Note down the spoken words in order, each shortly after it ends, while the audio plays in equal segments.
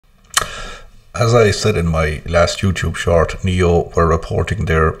as I said in my last YouTube short, NIO were reporting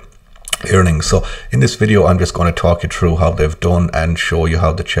their earnings. So in this video, I'm just going to talk you through how they've done and show you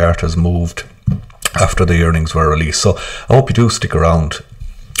how the chart has moved after the earnings were released. So I hope you do stick around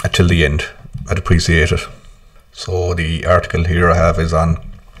till the end. I'd appreciate it. So the article here I have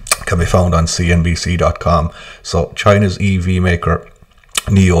can be found on cnbc.com. So China's EV maker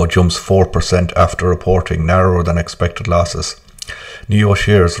NIO jumps 4% after reporting narrower than expected losses. NIO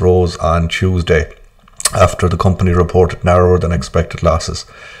shares rose on Tuesday after the company reported narrower than expected losses.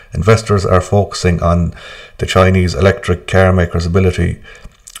 Investors are focusing on the Chinese electric car maker's ability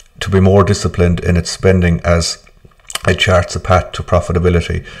to be more disciplined in its spending as it charts a path to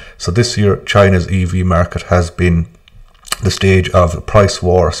profitability. So this year, China's EV market has been the stage of a price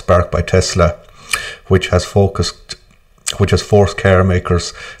war sparked by Tesla, which has forced car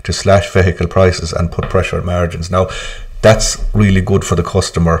makers to slash vehicle prices and put pressure on margins. Now, that's really good for the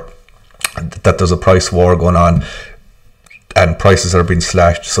customer, that there's a price war going on and prices are being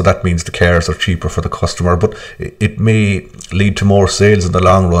slashed, so that means the cars are cheaper for the customer, but it may lead to more sales in the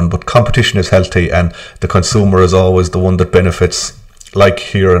long run. But competition is healthy and the consumer is always the one that benefits. Like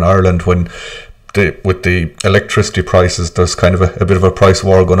here in Ireland, when with the electricity prices, there's kind of a bit of a price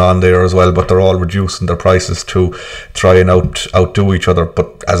war going on there as well, but they're all reducing their prices to try and outdo each other.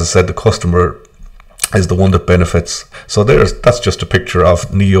 But as I said, the customer is the one that benefits. So that's just a picture of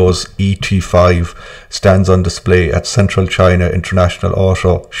NIO's ET5 stands on display at Central China International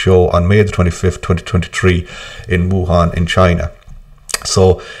Auto Show on May the 25th, 2023 in Wuhan in China.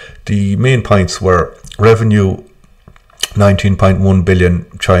 So the main points were revenue 19.1 billion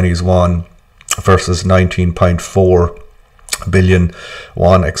Chinese yuan versus 19.4 billion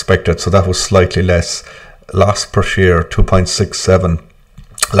yuan expected, so that was slightly less. Loss per share 2.67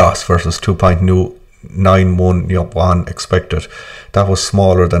 loss versus 2.91 yuan expected. That was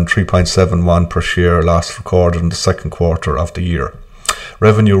smaller than 3.71 per share loss recorded in the second quarter of the year.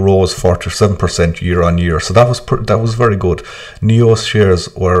 Revenue rose 47% year on year, so that was very good. NIO's shares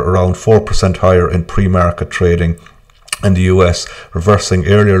were around 4% higher in pre-market trading in the US, reversing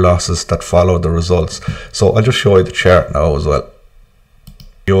earlier losses that followed the results. So I'll just show you the chart now as well.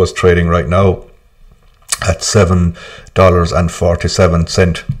 NIO is trading right now at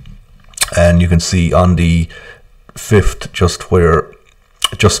 $7.47, and you can see on the 5th,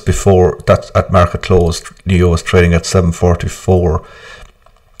 just before that at market closed, NIO was trading at 7.44,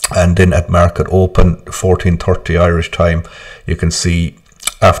 and then at market open 14:30 Irish time, you can see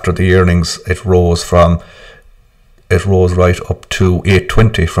after the earnings it rose right up to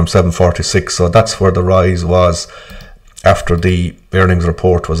 8.20 from 7.46. So that's where the rise was after the earnings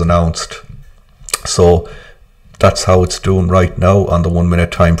report was announced. So that's how it's doing right now on the 1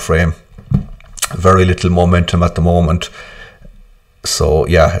 minute time frame. Very little momentum at the moment. So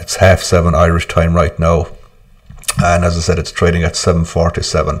yeah, it's 7:30 Irish time right now, and as I said, it's trading at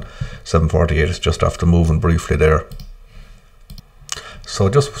 7.47. 7.48 is just after moving briefly there. So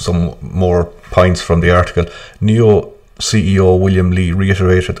just some more points from the article. NIO CEO William Lee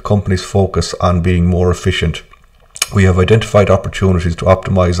reiterated the company's focus on being more efficient. We have identified opportunities to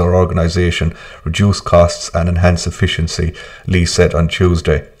optimize our organization, reduce costs and enhance efficiency, Lee said on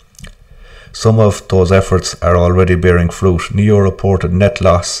Tuesday. Some of those efforts are already bearing fruit. NIO reported net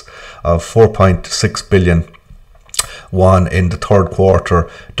loss of 4.6 billion won in the third quarter,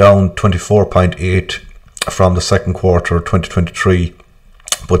 down 24.8 from the second quarter 2023,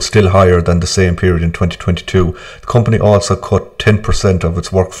 but still higher than the same period in 2022. The company also cut 10% of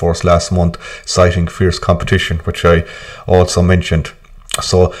its workforce last month, citing fierce competition, which I also mentioned.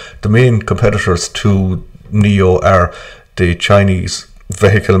 So the main competitors to NIO are the Chinese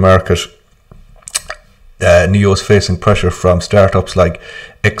vehicle market. NIO is facing pressure from startups like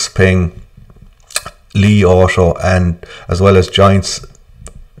Xpeng, Li Auto, and as well as giants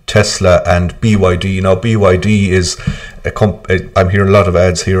Tesla and BYD. Now BYD is I'm hearing a lot of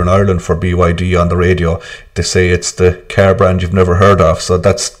ads here in Ireland for BYD on the radio. They say it's the car brand you've never heard of. So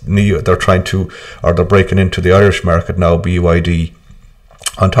that's NIO. They're breaking into the Irish market now, BYD.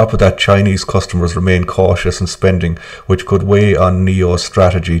 On top of that, Chinese customers remain cautious in spending, which could weigh on NIO's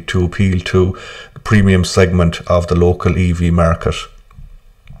strategy to appeal to the premium segment of the local EV market.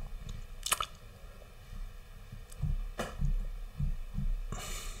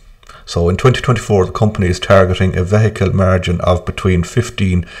 So in 2024, the company is targeting a vehicle margin of between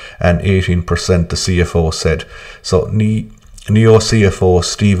 15 and 18%, the CFO said. So NIO CFO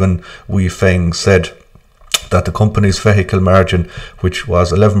Stephen Wei Feng said that the company's vehicle margin, which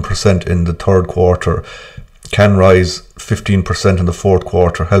was 11% in the third quarter, can rise 15% in the fourth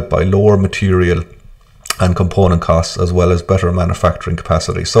quarter, helped by lower material and component costs, as well as better manufacturing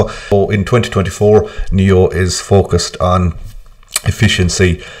capacity. So in 2024, NIO is focused on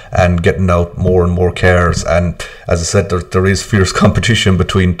efficiency and getting out more and more cars. And as I said, there is fierce competition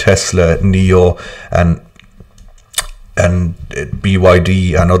between Tesla, NIO, and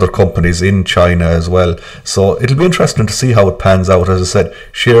BYD and other companies in China as well. So it'll be interesting to see how it pans out. As I said,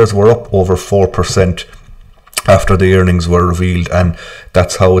 shares were up over 4% after the earnings were revealed, and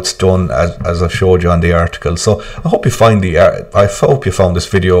that's how it's done, as I showed you on the article. So I hope you found this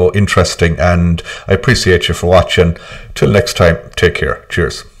video interesting, and I appreciate you for watching. Till next time, take care.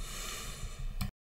 Cheers.